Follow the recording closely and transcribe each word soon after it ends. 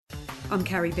I'm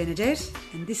Carrie Benedette,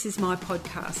 and this is my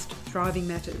podcast, Thriving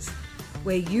Matters,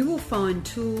 where you will find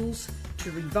tools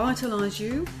to revitalise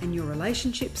you and your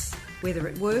relationships, whether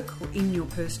at work or in your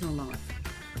personal life.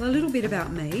 Well, a little bit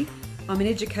about me. I'm an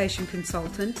education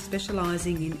consultant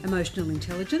specialising in emotional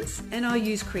intelligence, and I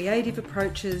use creative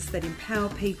approaches that empower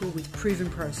people with proven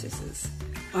processes.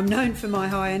 I'm known for my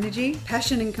high energy,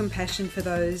 passion and compassion for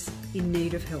those in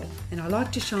need of help, and I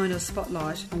like to shine a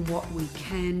spotlight on what we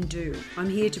can do. I'm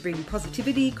here to bring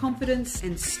positivity, confidence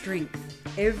and strength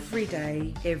every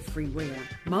day, everywhere.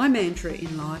 My mantra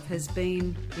in life has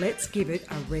been, let's give it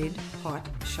a red hot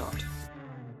shot.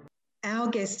 Our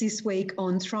guest this week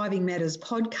on Thriving Matters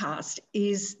podcast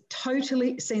is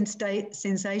totally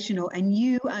sensational, and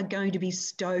you are going to be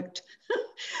stoked.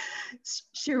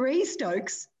 Cherie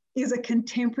Stokes is a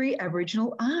contemporary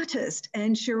Aboriginal artist.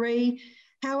 And Cherie,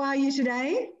 how are you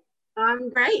today? I'm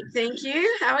great, thank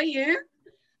you. How are you?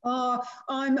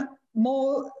 I'm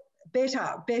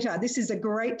better. This is a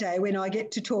great day when I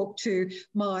get to talk to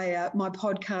my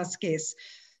podcast guests.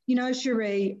 You know,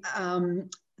 Cherie,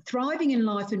 thriving in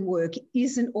life and work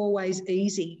isn't always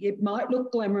easy. It might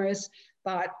look glamorous,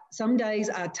 but some days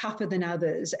are tougher than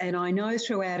others. And I know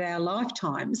throughout our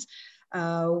lifetimes,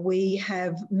 we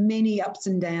have many ups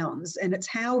and downs, and it's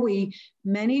how we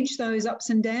manage those ups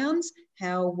and downs,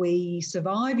 how we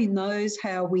survive in those,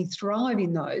 how we thrive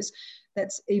in those,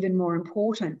 that's even more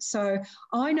important. So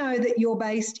I know that you're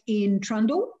based in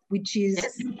Trundle, which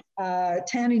is a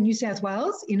town in New South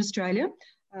Wales in Australia,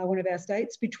 one of our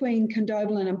states, between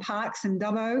Condobolin and Parkes and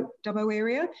Dubbo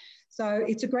area. So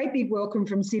it's a great big welcome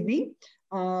from Sydney.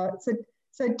 So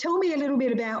tell me a little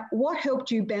bit about what helped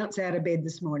you bounce out of bed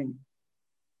this morning.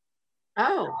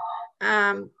 Well,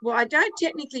 I don't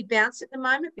technically bounce at the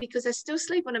moment because I still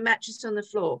sleep on a mattress on the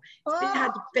floor. It's a bit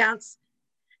hard to bounce.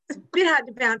 It's a bit hard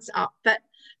to bounce up. But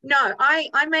no,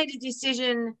 I made a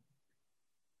decision,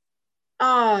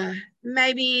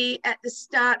 maybe at the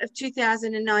start of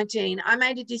 2019. I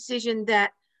made a decision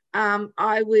that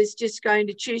I was just going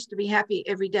to choose to be happy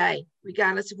every day,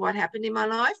 regardless of what happened in my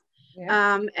life.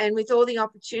 Yeah. And with all the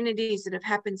opportunities that have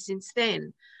happened since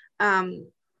then,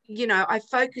 you know, I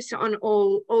focus on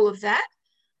all of that.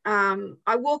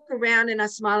 I walk around and I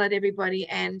smile at everybody.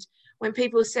 And when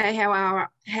people say,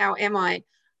 how am I?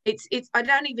 It's I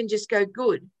don't even just go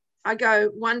good. I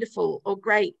go wonderful or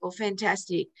great or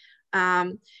fantastic.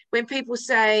 When people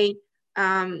say,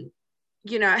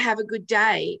 you know, have a good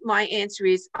day, my answer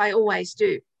is I always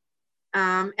do.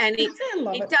 And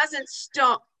it doesn't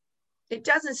stop. It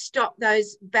doesn't stop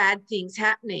those bad things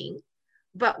happening.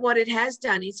 But what it has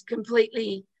done is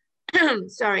completely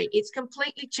it's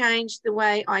completely changed the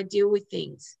way I deal with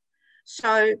things.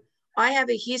 So I have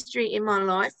a history in my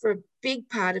life, for a big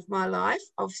part of my life,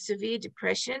 of severe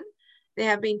depression. There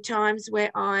have been times where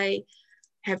I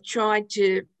have tried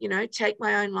to, you know, take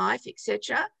my own life,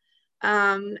 etc.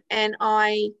 And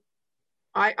I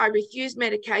refused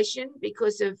medication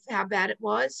because of how bad it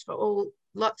was for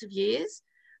lots of years.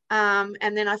 And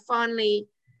then I finally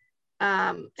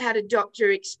had a doctor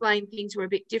explain things were a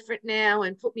bit different now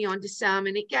and put me onto some,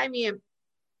 and it gave me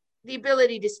the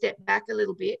ability to step back a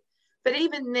little bit. But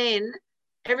even then,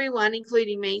 everyone,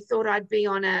 including me, thought I'd be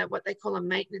on what they call a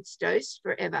maintenance dose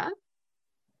forever.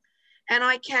 And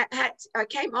I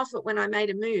came off it when I made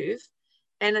a move,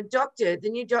 and the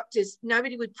new doctors,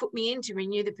 nobody would put me in to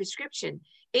renew the prescription,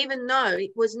 even though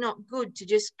it was not good to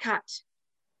just cut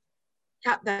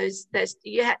those,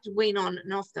 you had to wean on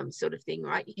and off them, sort of thing,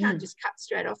 right? You can't just cut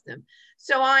straight off them.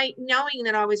 So knowing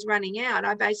that I was running out,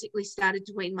 I basically started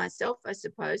to wean myself, I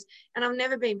suppose, and I've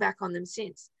never been back on them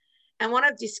since. And what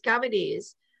I've discovered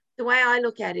is, the way I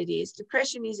look at it is,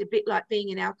 depression is a bit like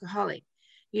being an alcoholic.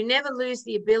 You never lose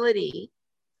the ability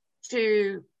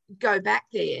to go back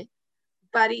there,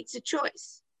 but it's a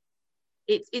choice.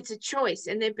 It's a choice.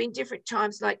 And there've been different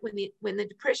times, like when the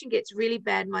depression gets really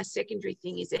bad, my secondary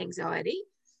thing is anxiety.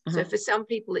 So for some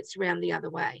people it's around the other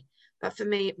way, but for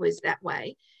me it was that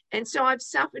way. And so I've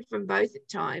suffered from both at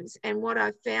times. And what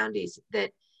I've found is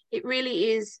that it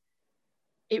really is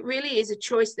a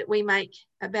choice that we make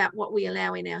about what we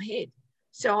allow in our head.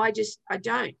 So I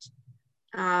don't.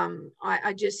 I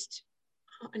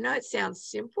know it sounds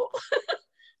simple,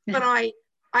 but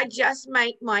I just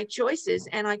make my choices,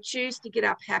 and I choose to get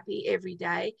up happy every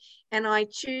day, and I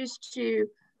choose to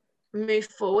move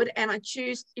forward, and I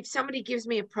choose, if somebody gives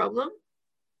me a problem,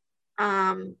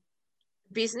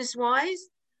 business-wise,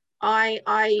 I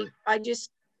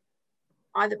just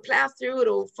either plow through it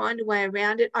or find a way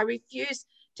around it. I refuse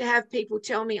to have people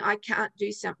tell me I can't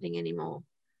do something anymore.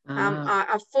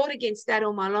 I've fought against that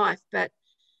all my life,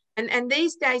 And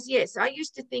these days, yes, I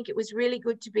used to think it was really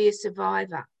good to be a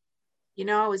survivor. You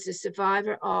know, I was a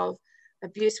survivor of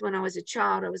abuse when I was a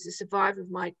child. I was a survivor of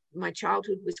my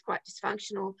childhood was quite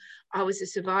dysfunctional. I was a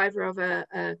survivor of a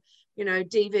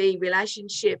DV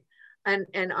relationship. And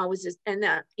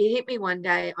it hit me one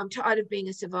day, I'm tired of being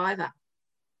a survivor.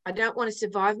 I don't want to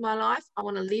survive my life. I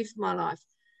want to live my life.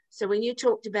 So when you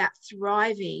talked about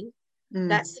thriving,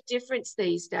 that's the difference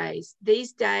these days.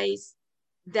 These days,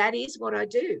 that is what I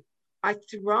do. I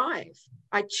thrive.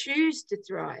 I choose to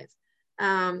thrive.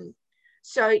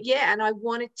 So, yeah, and I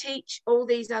want to teach all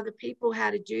these other people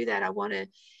how to do that. I want to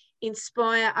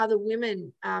inspire other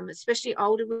women, especially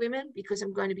older women, because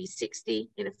I'm going to be 60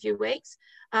 in a few weeks.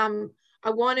 I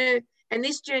want to, and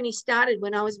this journey started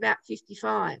when I was about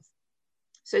 55.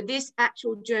 So this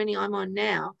actual journey I'm on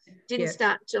now didn't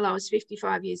start until I was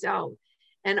 55 years old.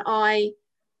 And I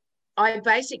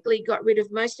basically got rid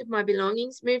of most of my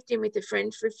belongings, moved in with a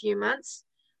friend for a few months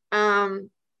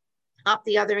up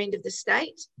the other end of the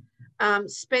state,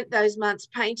 spent those months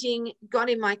painting, got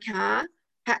in my car,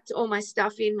 packed all my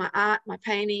stuff in, my art, my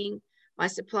painting, my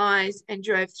supplies, and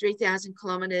drove 3,000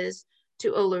 kilometres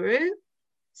to Uluru,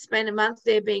 spent a month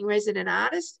there being resident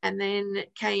artist, and then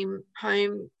came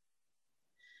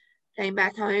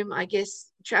back home, I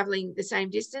guess, traveling the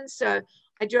same distance. So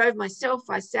I drove myself.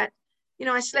 I slept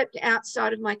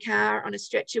outside of my car on a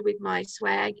stretcher with my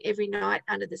swag every night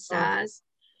under the stars.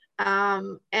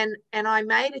 And I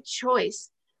made a choice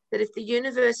that if the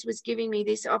universe was giving me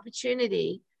this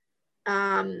opportunity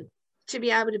to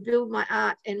be able to build my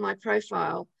art and my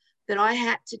profile, that I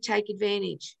had to take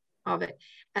advantage of it.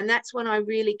 And that's when I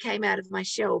really came out of my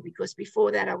shell, because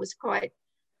before that I was quite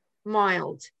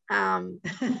mild, to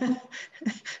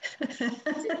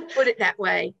put it that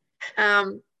way.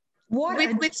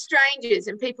 With strangers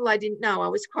and people I didn't know, I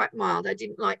was quite mild. I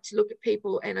didn't like to look at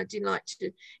people, and I didn't like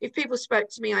to, if people spoke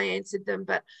to me, I answered them,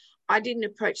 but I didn't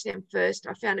approach them first.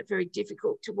 I found it very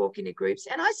difficult to walk into groups,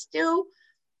 and I still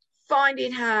find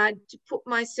it hard to put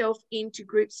myself into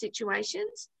group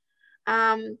situations.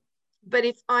 But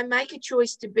if I make a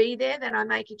choice to be there, then I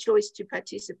make a choice to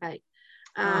participate.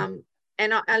 And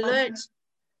I learned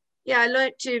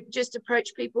to just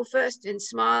approach people first and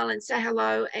smile and say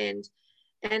hello, and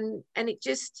it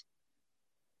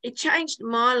changed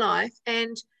my life.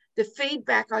 And the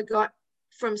feedback I got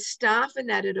from staff and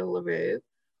that at Uluru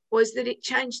was that it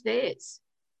changed theirs.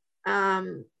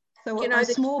 So a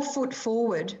small foot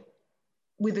forward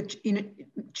with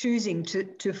choosing to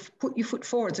put your foot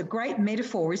forward. It's a great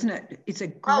metaphor, isn't it? It's a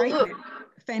great,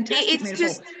 fantastic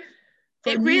metaphor.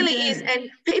 It really is. And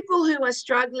people who are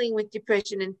struggling with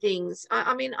depression and things,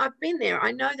 I mean, I've been there.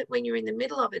 I know that when you're in the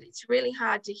middle of it, it's really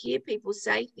hard to hear people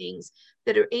say things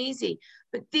that are easy.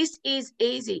 But this is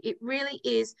easy. It really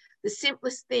is the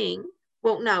simplest thing.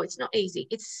 Well, no, it's not easy.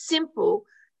 It's simple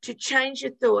to change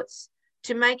your thoughts,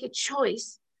 to make a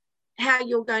choice how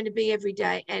you're going to be every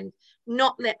day, and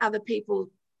not let other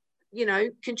people,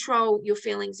 control your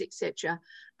feelings, etc.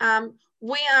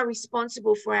 We are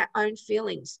responsible for our own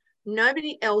feelings.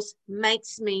 Nobody else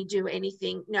makes me do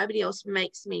anything. Nobody else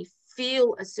makes me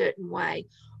feel a certain way.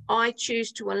 I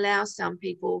choose to allow some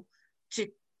people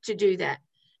to do that.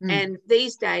 And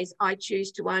these days, I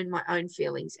choose to own my own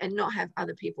feelings and not have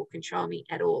other people control me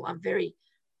at all. I'm very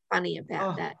funny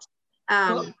about that.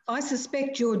 Well, I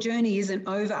suspect your journey isn't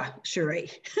over,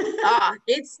 Cherie.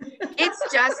 It's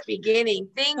just beginning.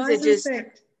 Things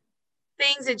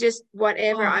are just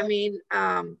whatever. I mean,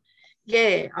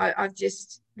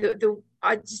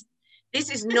 this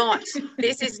is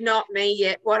not me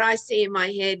yet. What I see in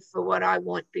my head for what I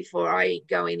want before I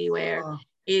go anywhere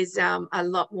is a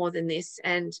lot more than this.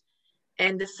 And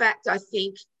the fact, I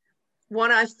think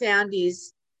what I found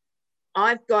is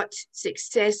I've got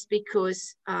success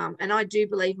because, and I do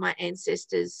believe my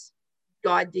ancestors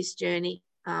guide this journey.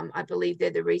 I believe they're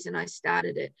the reason I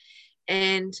started it.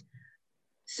 And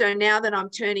so now that I'm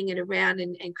turning it around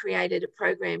and created a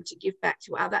program to give back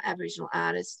to other Aboriginal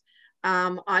artists,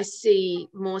 I see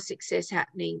more success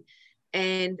happening.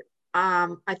 And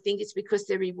I think it's because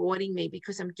they're rewarding me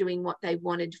because I'm doing what they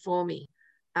wanted for me.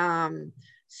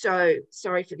 So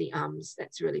sorry for the ums.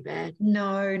 That's really bad.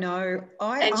 No.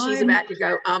 She's about to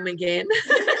go again.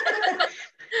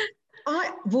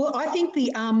 I think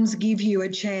the ums give you a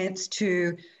chance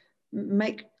to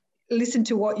listen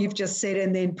to what you've just said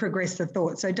and then progress the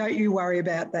thought. So don't you worry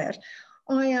about that.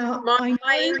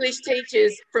 My English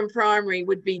teachers from primary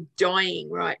would be dying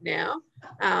right now.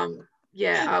 I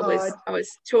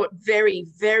was taught very,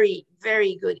 very,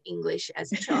 very good English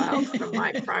as a child from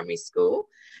my primary school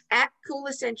at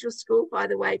Coolah Central School, by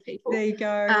the way, people. There you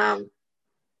go.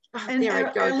 And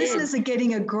our listeners are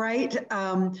getting a great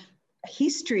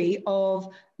history of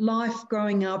life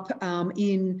growing up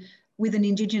with an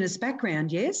Indigenous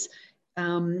background, yes?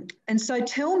 And so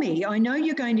tell me, I know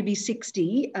you're going to be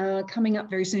 60 coming up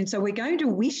very soon, so we're going to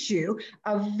wish you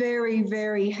a very,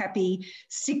 very happy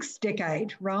 6th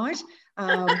decade, right?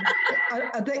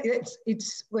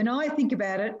 It's when I think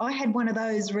about it, I had one of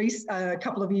those a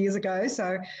couple of years ago,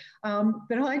 so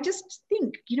but I just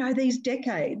think, you know, these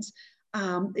decades,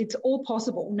 it's all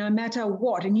possible no matter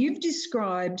what. And you've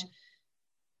described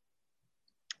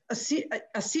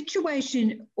a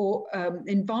situation or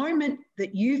environment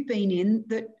that you've been in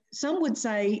that some would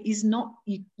say is not,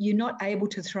 you're not able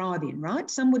to thrive in, right?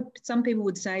 Some people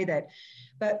would say that,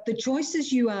 but the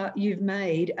choices you've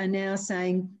made are now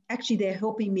saying, actually, they're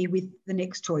helping me with the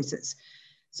next choices.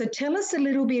 So tell us a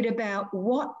little bit about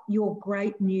what your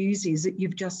great news is that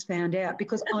you've just found out,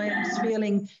 because I am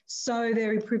feeling so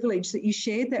very privileged that you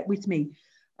shared that with me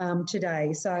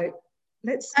today. So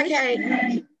let's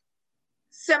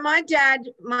So my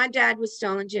dad was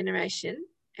stolen generation,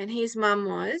 and his mum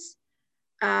was,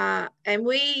 and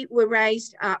we were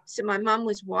raised up. So my mum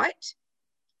was white,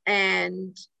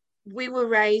 and we were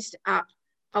raised up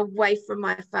away from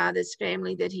my father's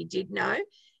family that he did know.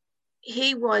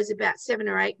 He was about 7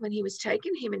 or 8 when he was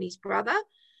taken, him and his brother.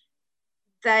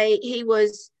 It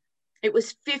was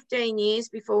 15 years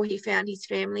before he found his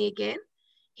family again.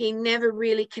 He never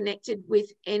really connected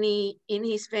with any in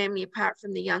his family apart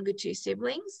from the younger 2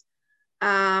 siblings.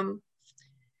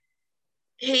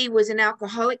 He was an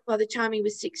alcoholic by the time he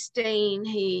was 16.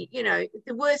 He, you know,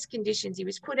 the worst conditions. He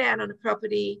was put out on a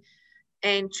property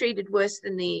and treated worse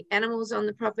than the animals on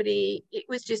the property. It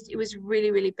was really,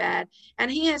 really bad.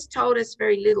 And he has told us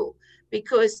very little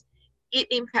because it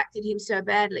impacted him so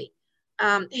badly.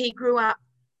 He grew up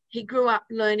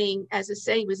learning, as I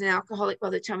say, he was an alcoholic by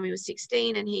the time he was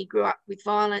 16, and he grew up with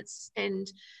violence. And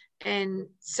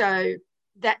so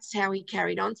that's how he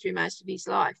carried on through most of his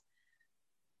life.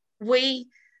 We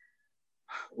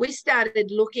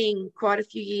started looking quite a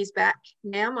few years back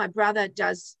now. My brother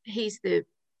he's the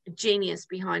genius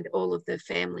behind all of the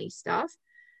family stuff.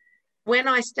 When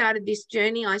I started this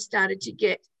journey, I started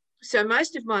to so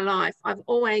most of my life, I've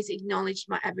always acknowledged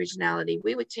my Aboriginality.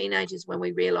 We were teenagers when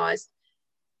we realised,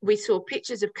 we saw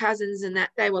pictures of cousins and that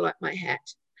they were like my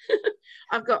hat.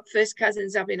 I've got first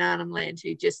cousins up in Arnhem Land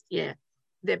who just, they're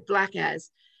black as.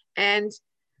 And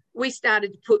we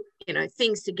started to put, you know,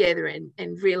 things together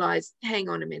and realised, hang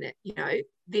on a minute, you know,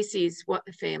 this is what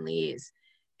the family is.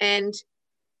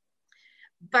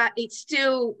 But it's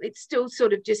still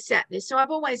sort of just sat there. So I've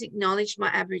always acknowledged my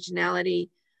Aboriginality.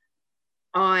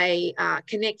 I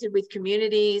connected with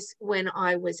communities when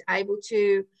I was able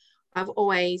to. I've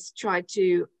always tried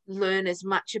to learn as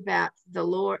much about the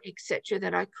law, etc.,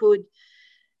 that I could.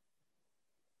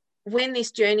 When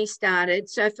this journey started,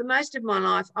 so for most of my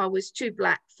life, I was too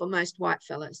black for most white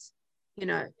fellas. You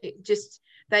know, it just,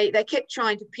 they kept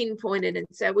trying to pinpoint it and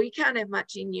say, well, you can't have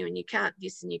much in you and you can't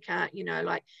this and you can't, you know,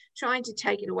 like trying to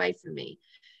take it away from me.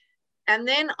 And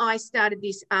then I started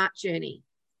this art journey,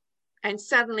 and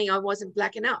suddenly I wasn't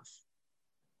black enough.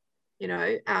 You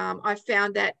know, I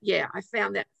found that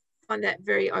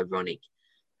very ironic.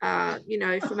 You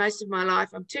know, for most of my life,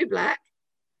 I'm too black,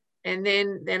 and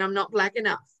then I'm not black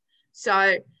enough.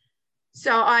 So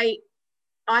I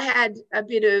had a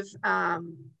bit of, I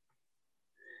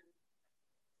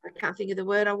can't think of the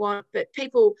word I want, but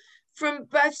people from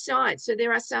both sides. So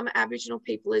there are some Aboriginal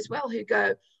people as well who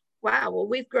go, wow, well,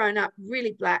 we've grown up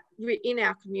really black in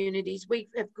our communities. We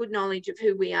have good knowledge of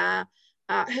who we are.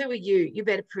 Who are you? You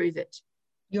better prove it.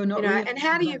 You're not, you know, really and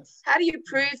how do you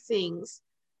prove things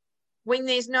when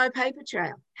there's no paper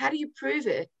trail? How do you prove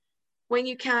it when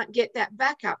you can't get that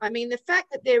backup? I mean, the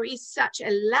fact that there is such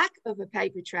a lack of a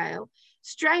paper trail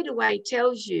straight away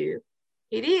tells you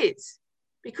it is,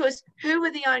 because who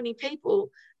were the only people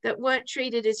that weren't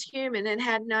treated as human and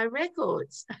had no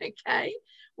records, okay,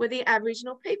 were the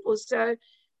Aboriginal people. So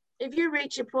if you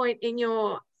reach a point in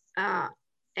your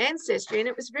ancestry, and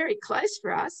it was very close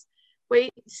for us, where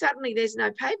suddenly there's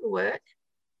no paperwork,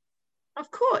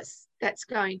 of course that's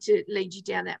going to lead you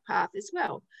down that path as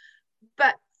well.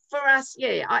 But for us,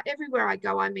 everywhere I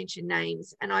go, I mention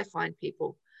names and I find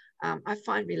people, I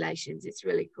find relations. It's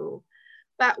really cool.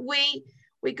 But we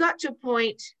got to a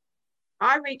point,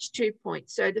 I reached 2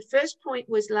 points. So the first point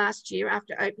was last year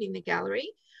after opening the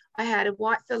gallery. I had a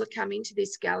white fella come into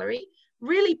this gallery,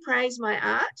 really praise my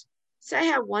art, say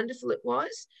how wonderful it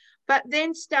was, but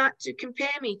then start to compare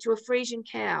me to a Frisian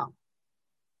cow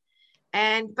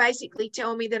and basically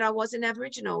tell me that I wasn't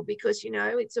Aboriginal because, you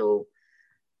know, it's all,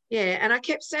 Yeah, and I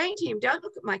kept saying to him, don't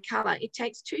look at my colour. It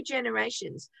takes 2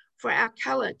 generations for our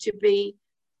colour to be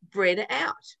bred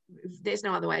out. There's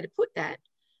no other way to put that.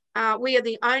 We are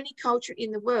the only culture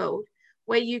in the world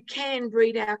where you can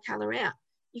breed our colour out.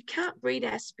 You can't breed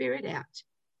our spirit out.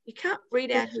 You can't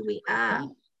breed out who we are.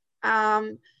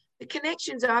 The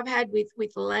connections I've had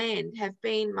with land have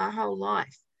been my whole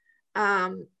life.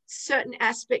 Certain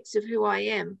aspects of who I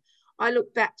am, I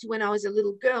look back to when I was a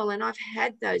little girl, and I've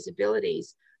had those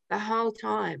abilities the whole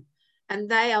time, and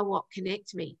they are what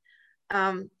connect me.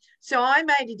 So I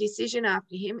made a decision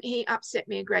after him. He upset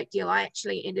me a great deal. I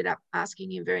actually ended up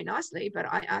asking him very nicely, but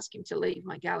I asked him to leave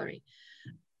my gallery.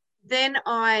 Then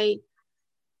I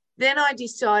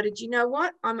decided, you know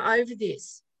what? I'm over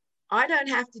this. I don't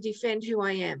have to defend who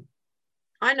I am.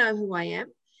 I know who I am.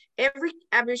 Every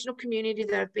Aboriginal community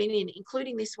that I've been in,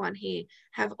 including this one here,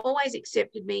 have always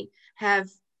accepted me, have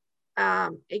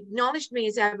acknowledged me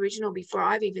as Aboriginal before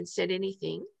I've even said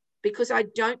anything, because I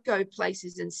don't go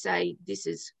places and say, this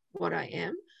is what I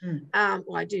am.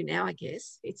 Well, I do now, I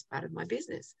guess. It's part of my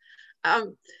business.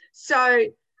 So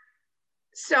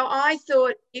I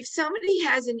thought, if somebody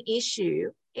has an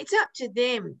issue, it's up to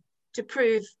them to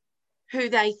prove who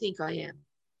they think I am.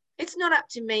 It's not up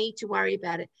to me to worry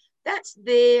about it. That's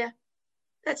their,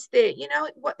 you know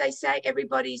what they say,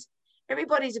 everybody's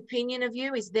opinion of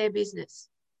you is their business.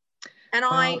 And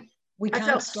we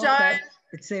can't stop that.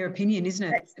 It's their opinion,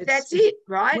 isn't it? That's it,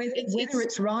 right? Whether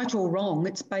it's right or wrong,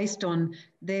 it's based on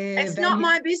their It's not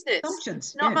my business.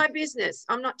 Assumptions. Not my business.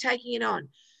 I'm not taking it on.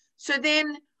 So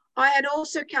then I had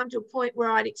also come to a point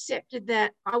where I'd accepted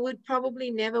that I would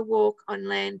probably never walk on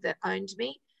land that owned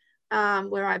me,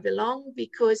 where I belong,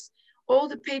 because all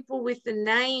the people with the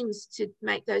names to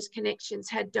make those connections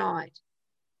had died.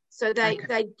 So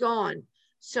they'd gone.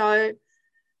 So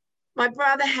my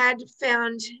brother had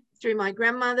found through my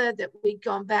grandmother that we'd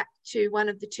gone back to one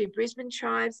of the 2 Brisbane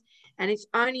tribes. And it's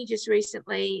only just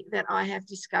recently that I have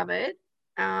discovered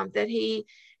that he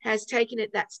has taken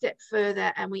it that step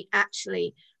further, and we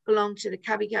actually belong to the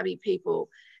Cubby Cubby people.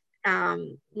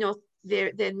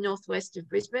 They're northwest of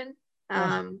Brisbane.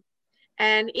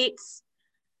 And it's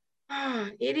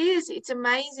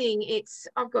amazing.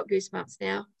 I've got goosebumps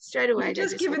now straight away. You've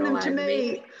just given them to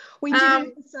me. We did it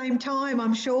at the same time,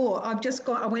 I'm sure. I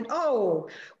went, oh,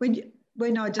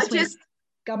 when I just went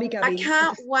Gubby Gubby. I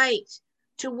can't wait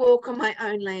to walk on my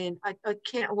own land. I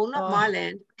can't, well, not my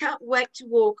land. I can't wait to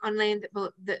walk on land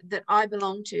that I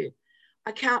belong to.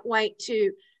 I can't wait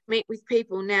to meet with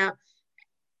people. Now,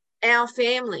 our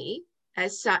family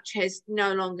as such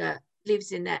no longer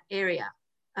lives in that area.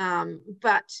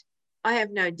 But I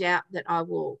have no doubt that I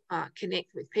will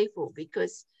connect with people,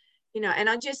 because, you know, and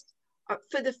I just,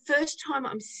 for the first time,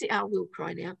 I will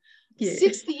cry now,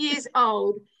 60 years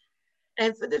old,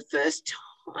 and for the first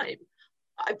time,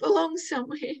 I belong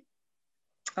somewhere.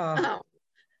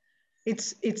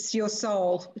 It's your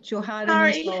soul. It's your heart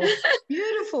and your soul.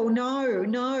 Beautiful. No.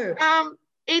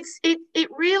 It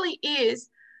really is.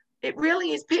 It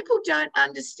really is. People don't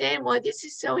understand why this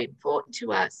is so important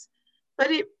to us,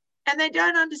 and they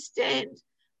don't understand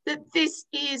that this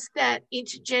is that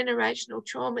intergenerational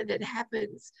trauma that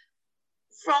happens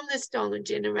from the stolen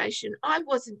generation. I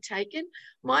wasn't taken.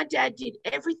 My dad did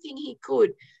everything he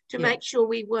could to make sure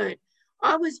we weren't.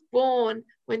 I was born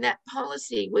when that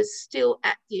policy was still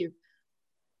active.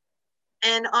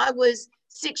 And I was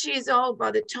 6 years old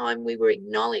by the time we were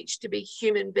acknowledged to be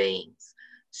human beings.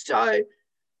 So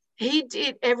he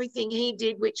did everything he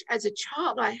did, which as a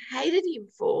child I hated him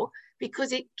for,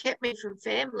 because it kept me from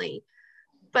family.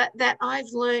 But that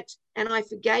I've learnt, and I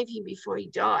forgave him before he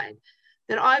died,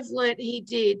 that I've learnt he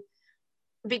did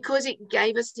because it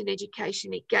gave us an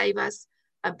education, it gave us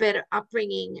a better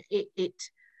upbringing, it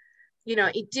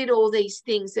did all these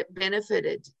things that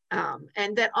benefited,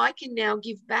 and that I can now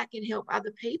give back and help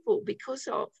other people because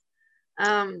of.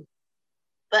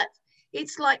 But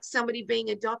it's like somebody being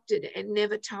adopted and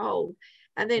never told,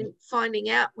 and then finding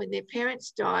out when their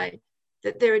parents die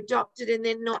that they're adopted and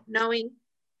then not knowing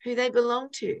who they belong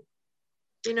to.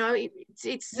 You know,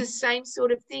 it's the same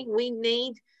sort of thing. We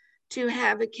need to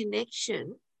have a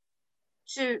connection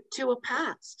to a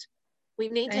past. We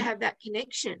need to have that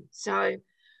connection. So,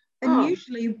 and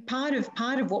usually part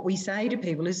of what we say to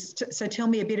people is, so tell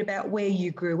me a bit about where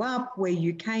you grew up, where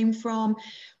you came from.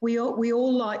 We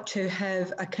all like to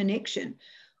have a connection.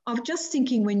 I'm just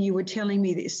thinking when you were telling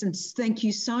me this, and thank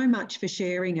you so much for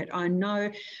sharing it. I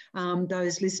know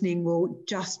those listening will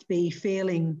just be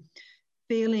feeling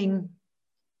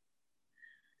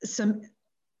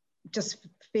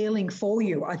for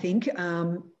you, I think,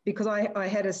 because I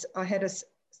had a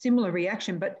similar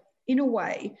reaction, but in a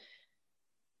way,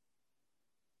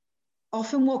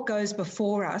 often what goes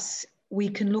before us, we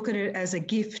can look at it as a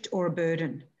gift or a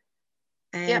burden.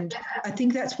 And yep. I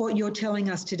think that's what you're telling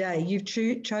us today. You've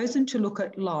chosen to look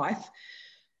at life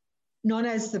not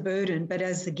as the burden, but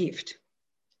as the gift.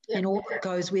 Yep. And all that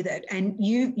goes with it. And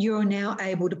you're now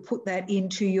able to put that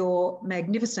into your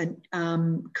magnificent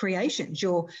creations,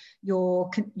 your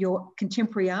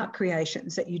contemporary art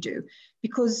creations that you do,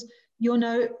 because you're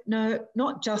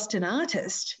not just an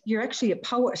artist, you're actually a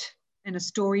poet and a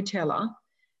storyteller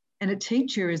and a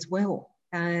teacher as well.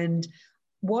 And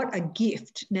what a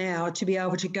gift now to be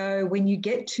able to go, when you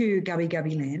get to Gubbi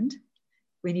Gubbi Land,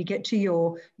 when you get to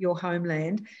your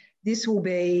homeland, this will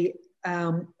be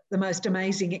the most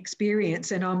amazing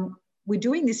experience. And we're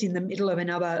doing this in the middle of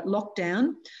another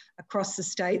lockdown across the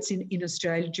states in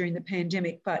Australia during the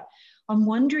pandemic. But I'm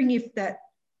wondering if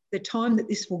the time that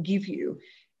this will give you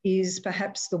is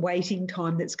perhaps the waiting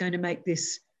time that's going to make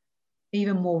this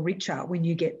even more richer when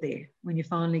you get there, when you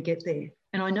finally get there.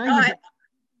 And I know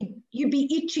you'd be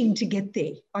itching to get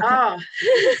there. I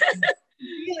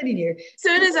feel it in you. As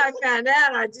soon as I found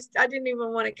out, I didn't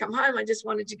even want to come home. I just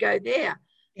wanted to go there.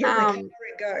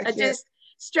 Just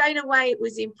straight away, it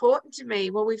was important to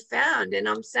me what we found. And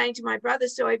I'm saying to my brother,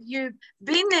 so have you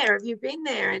been there? Have you been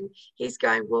there? And he's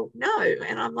going, well, no.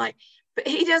 And I'm like, but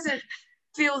he doesn't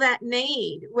feel that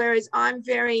need. Whereas I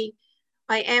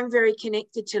am very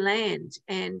connected to land,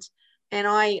 and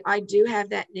I do have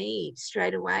that need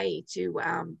straight away to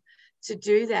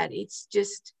do that. It's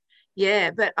just,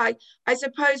 yeah. But I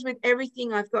suppose with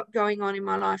everything I've got going on in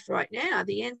my life right now,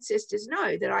 the ancestors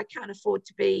know that I can't afford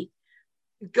to be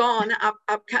gone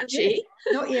up country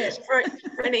not yet for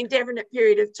an indefinite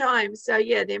period of time. So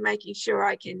yeah, they're making sure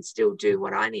I can still do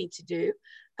what I need to do.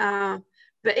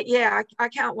 But yeah, I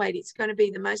can't wait. It's going to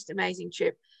be the most amazing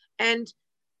trip. And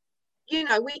you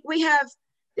know,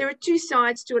 there are two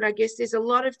sides to it, I guess. There's a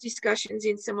lot of discussions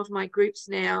in some of my groups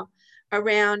now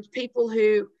around people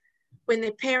who, when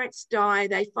their parents die,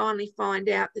 they finally find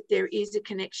out that there is a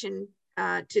connection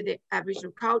to the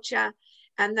Aboriginal culture,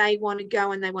 and they want to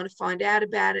go and they want to find out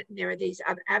about it. And there are these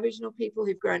other Aboriginal people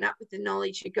who've grown up with the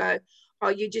knowledge who go, oh,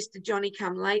 you're just a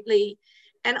Johnny-come-lately.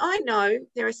 And I know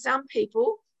there are some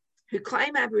people who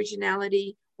claim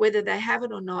Aboriginality, whether they have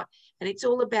it or not, and it's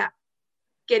all about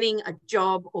getting a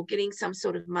job or getting some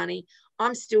sort of money.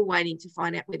 I'm still waiting to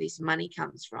find out where this money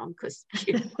comes from, because,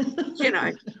 you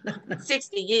know,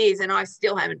 60 years and I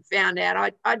still haven't found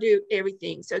out. I do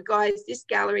everything. So guys, this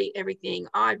gallery, everything,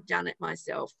 I've done it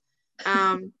myself.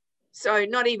 So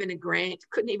not even a grant,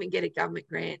 couldn't even get a government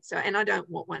grant. So, and I don't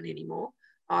want one anymore.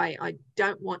 I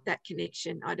don't want that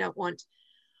connection.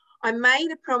 I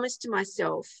made a promise to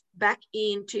myself back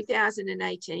in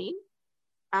 2018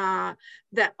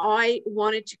 that I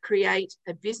wanted to create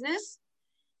a business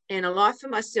and a life for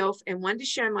myself, and one to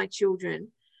show my children,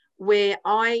 where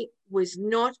I was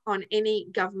not on any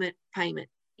government payment,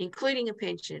 including a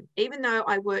pension. Even though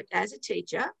I worked as a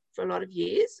teacher for a lot of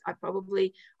years,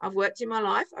 I've worked in my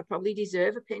life, I probably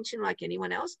deserve a pension like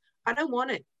anyone else. I don't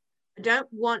want it. I don't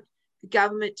want the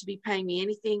government to be paying me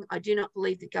anything. I do not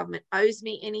believe the government owes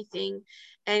me anything.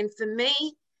 And for me,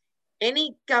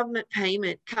 any government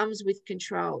payment comes with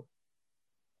control.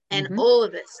 And all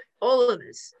of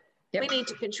us, yep. We need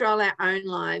to control our own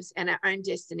lives and our own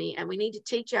destiny. And we need to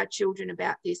teach our children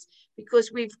about this,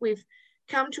 because we've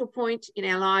come to a point in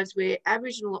our lives where,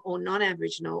 Aboriginal or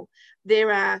non-Aboriginal,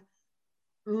 there are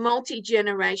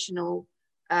multi-generational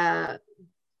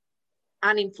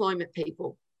unemployment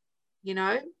people. You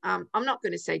know, I'm not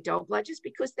going to say dog bludgers,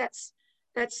 because that's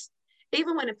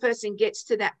even when a person gets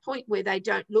to that point where they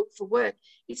don't look for work,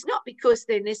 it's not because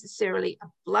they're necessarily a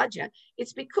bludger.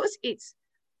 It's because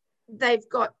they've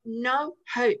got no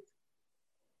hope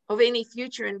of any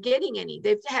future and getting any.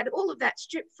 They've had all of that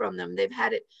stripped from them. They've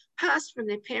had it passed from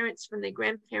their parents, from their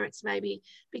grandparents maybe,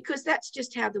 because that's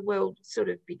just how the world sort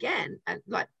of began and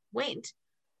went.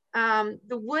 The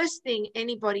worst thing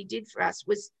anybody did for us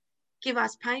was give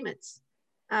us payments.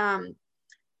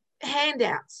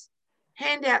 Handouts.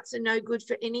 Handouts are no good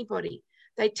for anybody.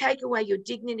 They take away your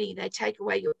dignity, they take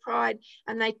away your pride,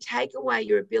 and they take away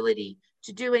your ability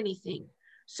to do anything.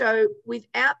 So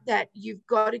without that, you've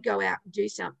got to go out and do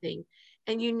something,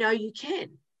 and you know you can.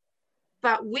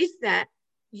 But with that,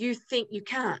 you think you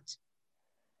can't.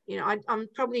 You know, I'm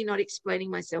probably not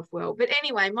explaining myself well. But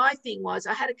anyway, my thing was,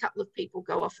 I had a couple of people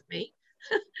go off at me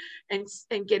and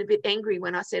get a bit angry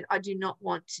when I said I do not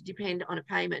want to depend on a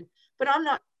payment. But I'm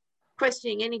not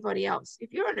questioning anybody else.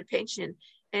 If you're on a pension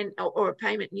or a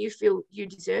payment and you feel you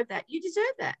deserve that, you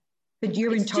deserve that. But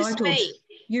you're entitled.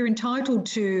 You're entitled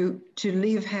to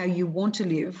live how you want to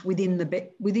live within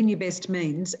your best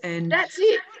means, and that's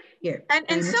it. Yeah.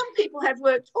 And some people have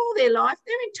worked all their life.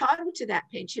 They're entitled to that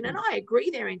pension, and I agree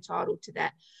they're entitled to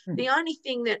that. The only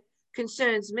thing that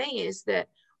concerns me is that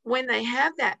when they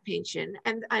have that pension,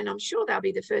 and I'm sure they'll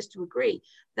be the first to agree,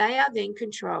 they are then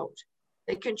controlled.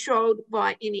 They're controlled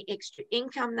by any extra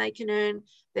income they can earn.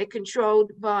 They're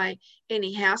controlled by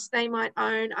any house they might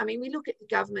own. I mean, we look at the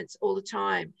governments all the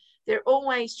time. They're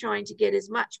always trying to get as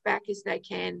much back as they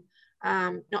can,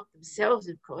 not themselves,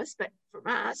 of course, but from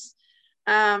us.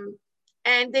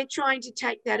 And they're trying to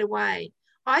take that away.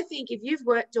 I think if you've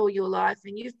worked all your life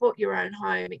and you've bought your own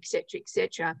home,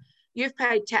 etc., you've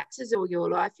paid taxes all your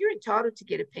life, you're entitled to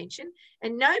get a pension,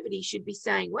 and nobody should be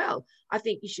saying, well, I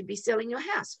think you should be selling your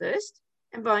house first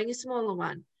and buying a smaller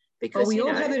one. Because we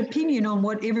all have an opinion on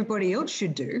what everybody else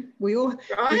should do. We all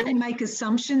make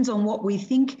assumptions on what we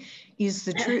think is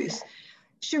the truth.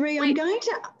 Cherie, I'm going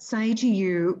to say to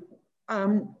you,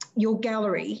 your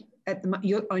gallery at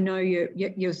the I know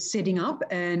you're setting up,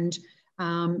 and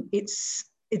it's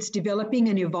developing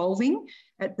and evolving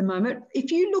at the moment.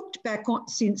 If you looked back on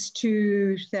since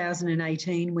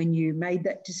 2018 when you made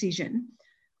that decision,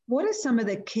 what are some of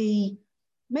the key,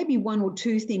 maybe one or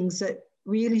two things that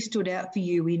really stood out for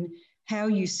you in how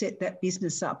you set that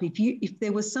business up? If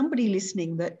there was somebody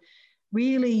listening that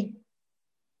really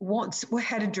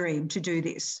had a dream to do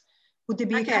this, would there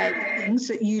be a couple of things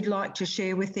that you'd like to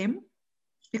share with them?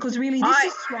 Because really this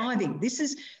is thriving. This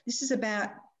is about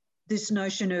this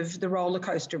notion of the roller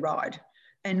coaster ride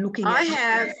and looking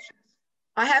at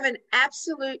I have an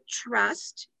absolute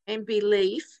trust and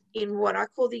belief in what I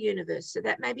call the universe. So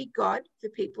that may be God for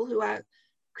people who are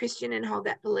Christian and hold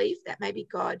that belief. That may be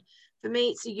God. For me,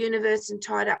 it's the universe, and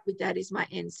tied up with that is my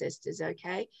ancestors,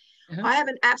 okay? I have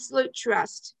an absolute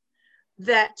trust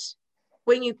that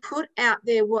when you put out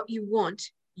there what you want,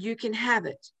 you can have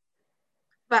it.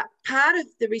 But part of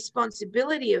the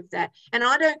responsibility of that, and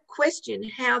I don't question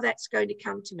how that's going to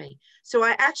come to me. So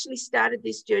I actually started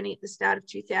this journey at the start of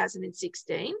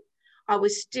 2016. I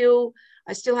still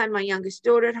had my youngest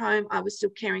daughter at home. I was still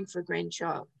caring for a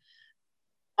grandchild.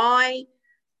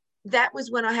 That was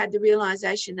when I had the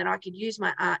realization that I could use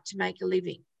my art to make a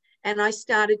living. And I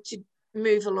started to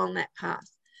move along that path.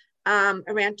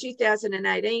 Around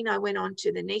 2018, I went on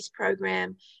to the NICE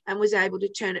program and was able to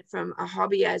turn it from a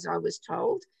hobby, as I was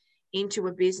told, into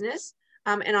a business.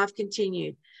 And I've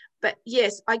continued. But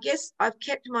yes, I guess I've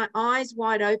kept my eyes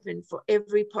wide open for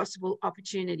every possible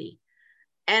opportunity.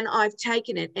 And I've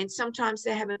taken it. And sometimes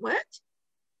they haven't worked,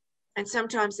 and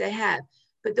sometimes they have.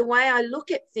 But the way I look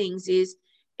at things is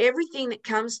everything that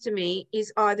comes to me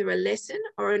is either a lesson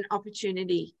or an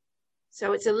opportunity.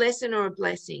 So it's a lesson or a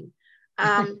blessing.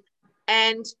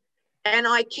 And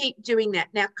I keep doing that.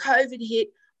 Now, COVID hit.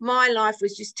 My life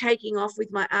was just taking off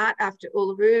with my art after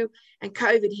Uluru, and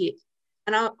COVID hit.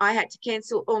 And I had to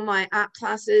cancel all my art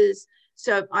classes.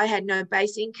 So I had no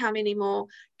base income anymore.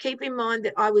 Keep in mind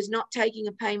that I was not taking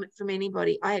a payment from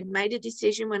anybody. I had made a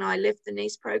decision when I left the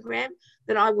NICE program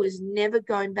that I was never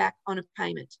going back on a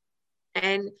payment.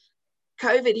 And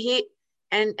COVID hit,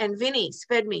 and Vinnie's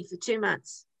fed me for 2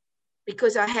 months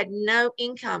because I had no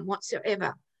income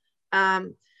whatsoever.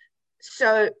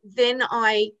 So then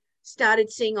I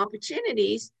started seeing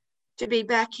opportunities to be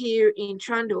back here in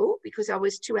Trundle, because I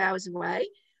was 2 hours away,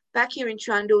 back here in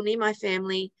Trundle near my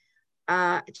family,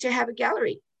 to have a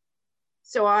gallery.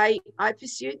 So I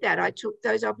pursued that. I took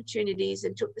those opportunities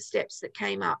and took the steps that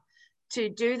came up to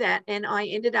do that. And I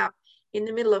ended up in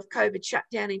the middle of COVID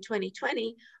shutdown in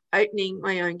 2020, opening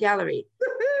my own gallery.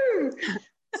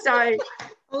 So I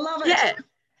love it. Yeah.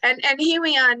 And here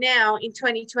we are now in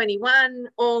 2021,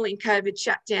 all in COVID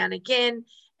shutdown again.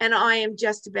 And I am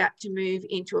just about to move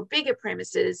into a bigger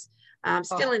premises,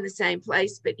 still in the same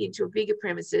place, but into a bigger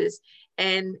premises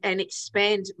and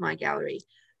expand my gallery.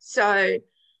 So,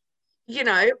 you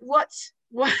know,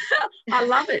 I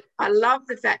love it. I love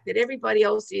the fact that everybody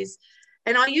else is.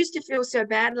 And I used to feel so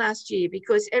bad last year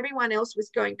because everyone else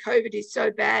was going, COVID is so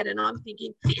bad. And I'm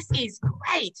thinking, this is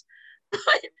great.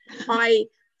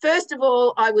 First of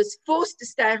all, I was forced to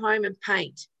stay home and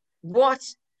paint. What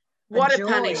a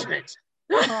punishment.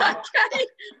 Okay.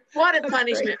 What a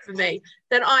punishment for me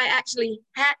that I actually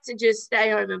had to just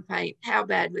stay home and paint. How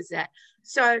bad was that?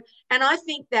 So, and I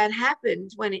think that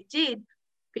happened when it did,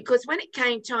 because when it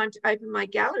came time to open my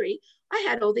gallery, I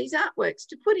had all these artworks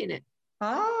to put in it.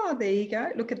 Oh, there you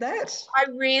go. Look at that. I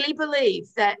really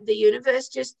believe that the universe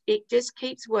just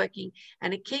keeps working,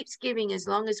 and it keeps giving as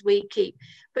long as we keep.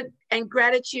 And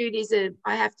gratitude is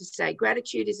I have to say,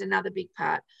 gratitude is another big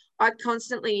part. I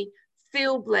constantly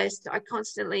feel blessed.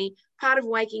 Part of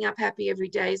waking up happy every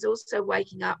day is also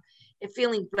waking up and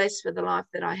feeling blessed for the life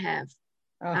that I have.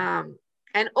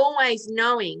 And always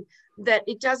knowing that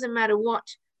it doesn't matter what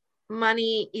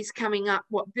money is coming up,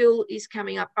 what bill is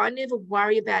coming up. I never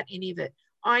worry about any of it.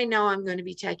 I know I'm going to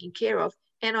be taken care of,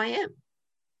 and I am.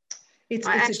 It's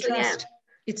a trust.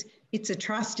 It's a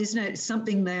trust, isn't it? It's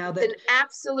something now that... It's an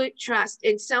absolute trust.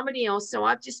 And somebody else, so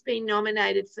I've just been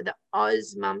nominated for the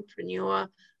Oz Mumpreneur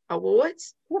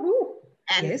Awards. Woo-hoo.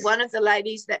 And yes. One of the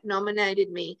ladies that nominated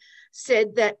me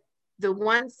said that the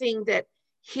one thing that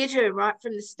hit her right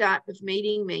from the start of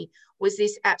meeting me was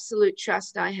this absolute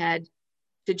trust I had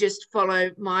to just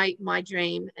follow my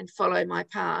dream and follow my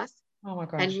path. Oh my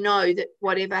gosh. And know that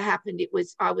whatever happened,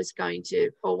 I was going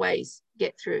to always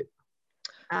get through.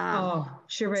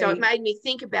 Cherie. So it made me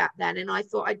think about that. And I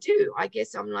thought, I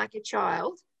guess I'm like a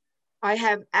child. I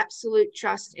have absolute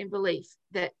trust and belief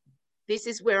that this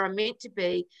is where I'm meant to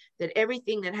be, that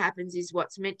everything that happens is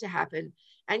what's meant to happen.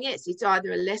 And yes, it's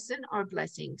either a lesson or a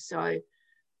blessing. So,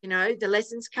 you know, the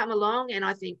lessons come along and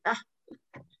I think,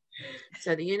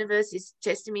 so the universe is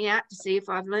testing me out to see if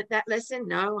I've learnt that lesson.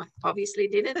 No, I obviously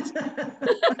didn't.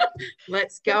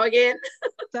 Let's go again.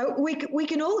 So we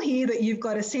can all hear that you've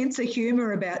got a sense of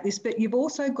humour about this, but you've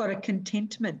also got a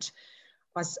contentment,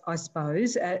 I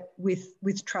suppose,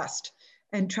 with trust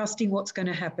and trusting what's going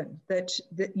to happen, that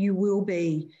you will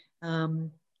be,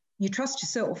 you trust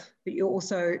yourself, but you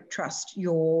also trust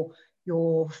your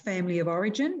family of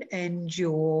origin and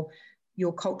your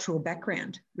cultural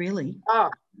background, really.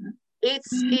 Oh,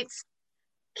 it's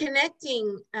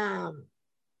connecting. I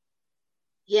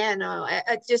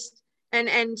just,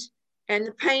 and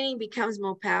the painting becomes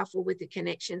more powerful with the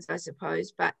connections, I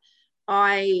suppose. But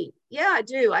I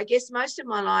do. I guess most of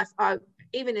my life,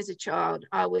 even as a child,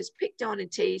 I was picked on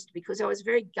and teased because I was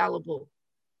very gullible.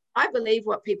 I believe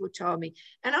what people told me.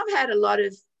 And I've had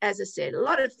as I said, a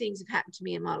lot of things have happened to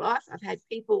me in my life. I've had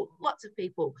lots of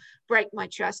people break my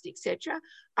trust, etc.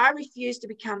 I refuse to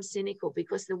become cynical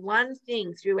because the one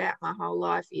thing throughout my whole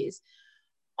life is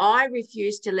I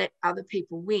refuse to let other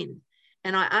people win.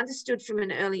 And I understood from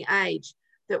an early age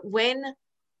that when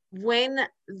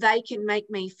they can make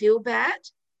me feel bad,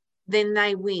 then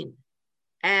they win.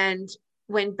 And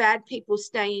when bad people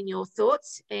stay in your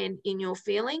thoughts and in your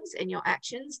feelings and your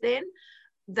actions, then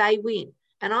they win.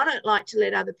 And I don't like to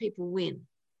let other people win.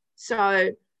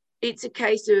 So it's a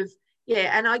case of,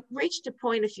 and I reached a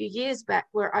point a few years back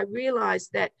where I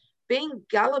realized that being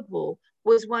gullible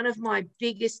was one of my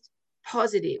biggest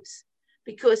positives,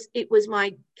 because it was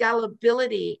my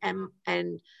gullibility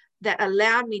and that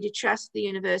allowed me to trust the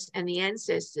universe and the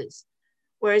ancestors.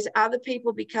 Whereas other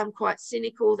people become quite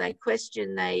cynical, they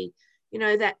question,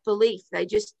 that belief,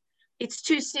 it's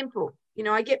too simple.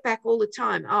 I get back all the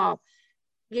time,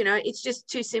 it's just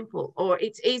too simple, or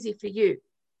it's easy for you.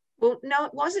 Well, no,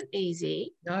 it wasn't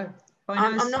easy. No.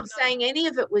 I'm not saying any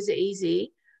of it was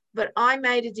easy, but I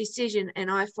made a decision and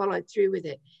I followed through with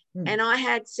it. And I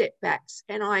had setbacks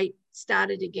and I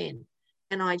started again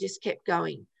and I just kept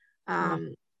going.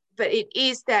 But it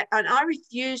is that, and I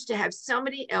refuse to have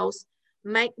somebody else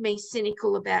make me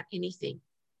cynical about anything.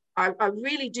 I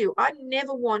really do. I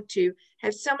never want to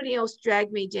have somebody else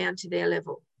drag me down to their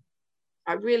level.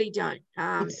 I really don't.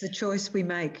 It's the choice we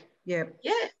make. Yeah.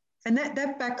 Yeah. And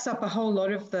that backs up a whole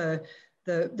lot of the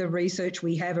research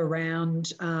we have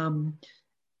around, below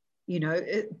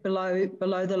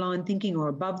the line thinking or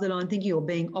above the line thinking, or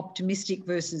being optimistic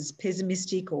versus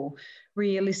pessimistic or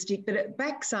realistic. But it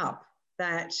backs up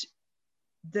that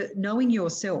knowing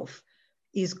yourself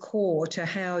is core to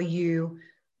how you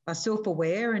are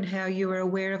self-aware and how you are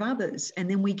aware of others. And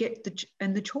then we get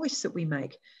the choice that we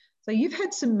make. So you've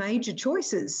had some major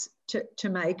choices to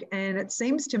make. And it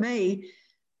seems to me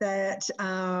that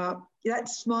that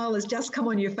smile has just come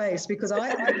on your face, because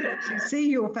I can actually see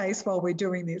your face while we're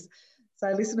doing this. So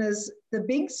listeners, the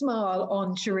big smile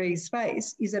on Cherie's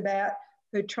face is about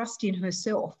her trust in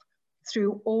herself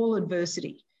through all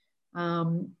adversity.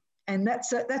 And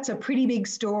that's a pretty big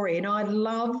story. And I'd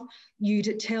love you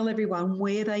to tell everyone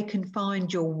where they can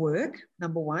find your work,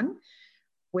 number one,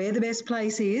 where the best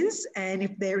place is, and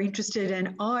if they're interested.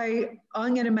 And I'm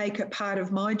going to make it part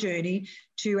of my journey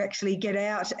to actually get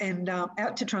out and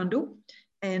out to Trundle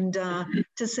and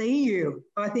to see you.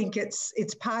 I think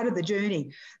it's part of the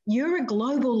journey. You're a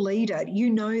global leader. You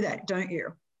know that, don't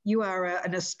you? You are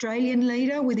an Australian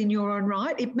leader within your own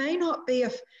right. It may not be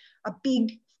a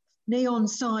big neon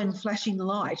sign flashing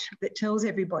light that tells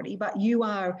everybody, but you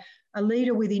are a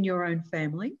leader within your own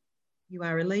family. You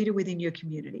are a leader within your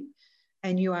community,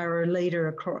 and you are a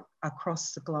leader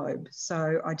across the globe.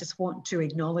 So I just want to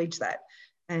acknowledge that.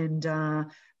 And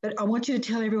but I want you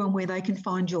to tell everyone where they can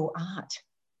find your art.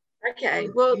 Okay.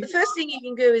 Well, the first thing you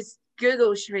can do is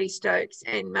Google Cherie Stokes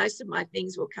and most of my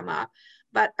things will come up.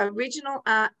 But Original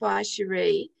Art by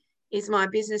Cherie is my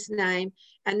business name,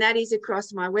 and that is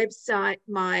across my website,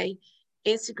 my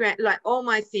Instagram, like all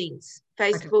my things,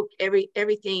 Facebook, okay.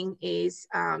 Everything is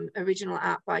Original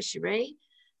Art by Cherie,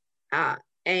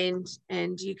 and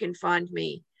you can find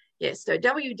me. Yes, so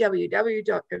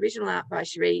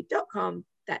www.originalartbycherie.com.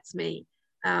 That's me.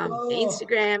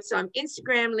 Instagram. So I'm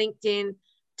Instagram, LinkedIn,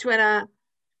 Twitter,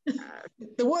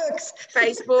 the works,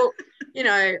 Facebook.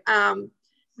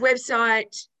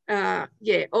 Website.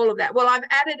 Yeah, all of that. Well, I've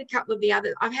added a couple of the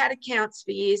others. I've had accounts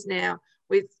for years now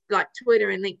with like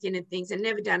Twitter and LinkedIn and things, and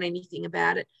never done anything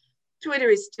about it. Twitter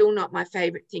is still not my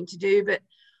favorite thing to do, but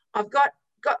I've got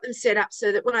them set up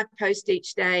so that when I post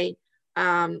each day,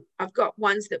 I've got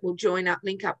ones that will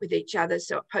link up with each other.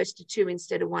 So I post to 2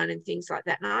 instead of 1 and things like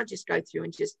that. And I just go through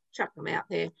and just chuck them out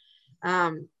there.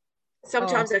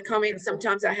 Sometimes I comment,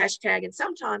 sometimes I hashtag, and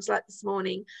sometimes like this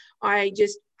morning, I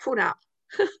just put up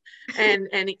and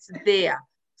it's there.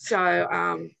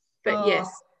 So, but yes.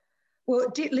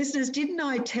 Well, listeners, didn't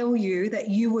I tell you that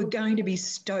you were going to be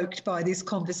stoked by this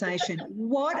conversation?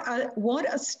 What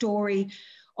a story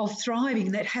of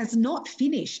thriving that has not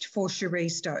finished for Cherie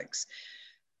Stokes.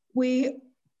 We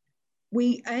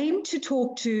aim to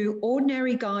talk to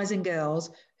ordinary guys and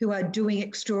girls who are doing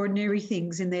extraordinary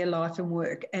things in their life and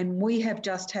work. And we have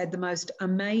just had the most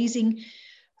amazing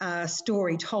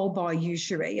story told by you,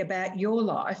 Cherie, about your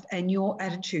life and your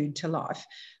attitude to life.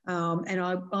 And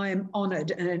I am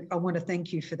honoured, and I want to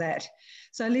thank you for that.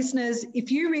 So listeners,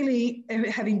 if you really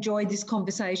have enjoyed this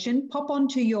conversation, pop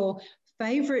onto your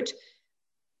favourite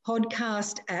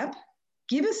podcast app,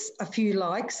 give us a few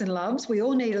likes and loves. We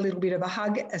all need a little bit of a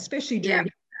hug, especially during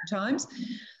times.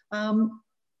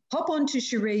 Pop onto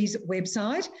Cherie's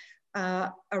website,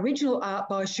 Original Art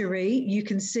by Cherie. You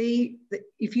can see that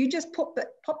if you just pop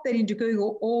that into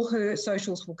Google, all her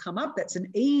socials will come up. That's an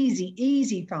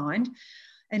easy find.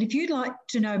 And if you'd like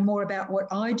to know more about what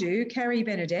I do, Carrie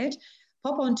Benedette,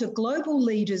 pop onto Global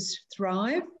Leaders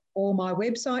Thrive or my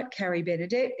website, Carrie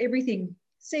Benedette, everything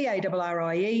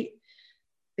CarrieBenedT,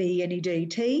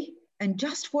 and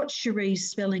just watch Cherie's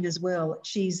spelling as well.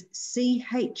 She's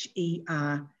CherieStokes.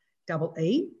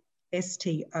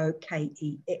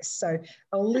 So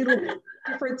a little bit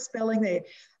different spelling there.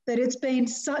 But it's been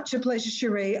such a pleasure,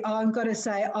 Cherie. I've got to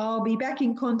say, I'll be back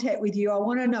in contact with you. I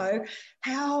want to know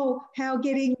how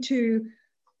getting to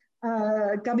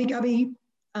Gubby Gubby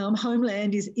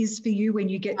homeland is for you when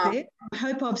you get there. I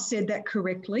hope I've said that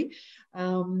correctly. I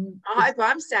hope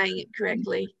I'm saying it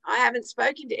correctly. I haven't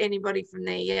spoken to anybody from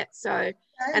there yet. So,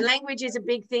 and language is a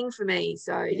big thing for me.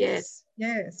 So, yes.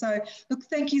 Yeah. So, look,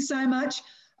 thank you so much.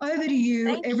 Over to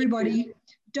you, everybody.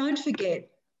 Don't forget,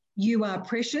 you are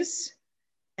precious,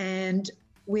 and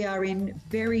we are in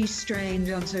very strange,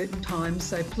 uncertain times.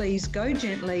 So please go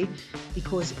gently,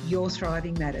 because your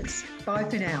thriving matters. Bye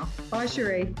for now. Bye,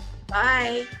 Cherie.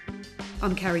 Bye.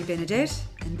 I'm Carrie Benedette,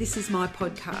 and this is my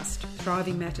podcast,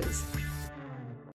 Thriving Matters.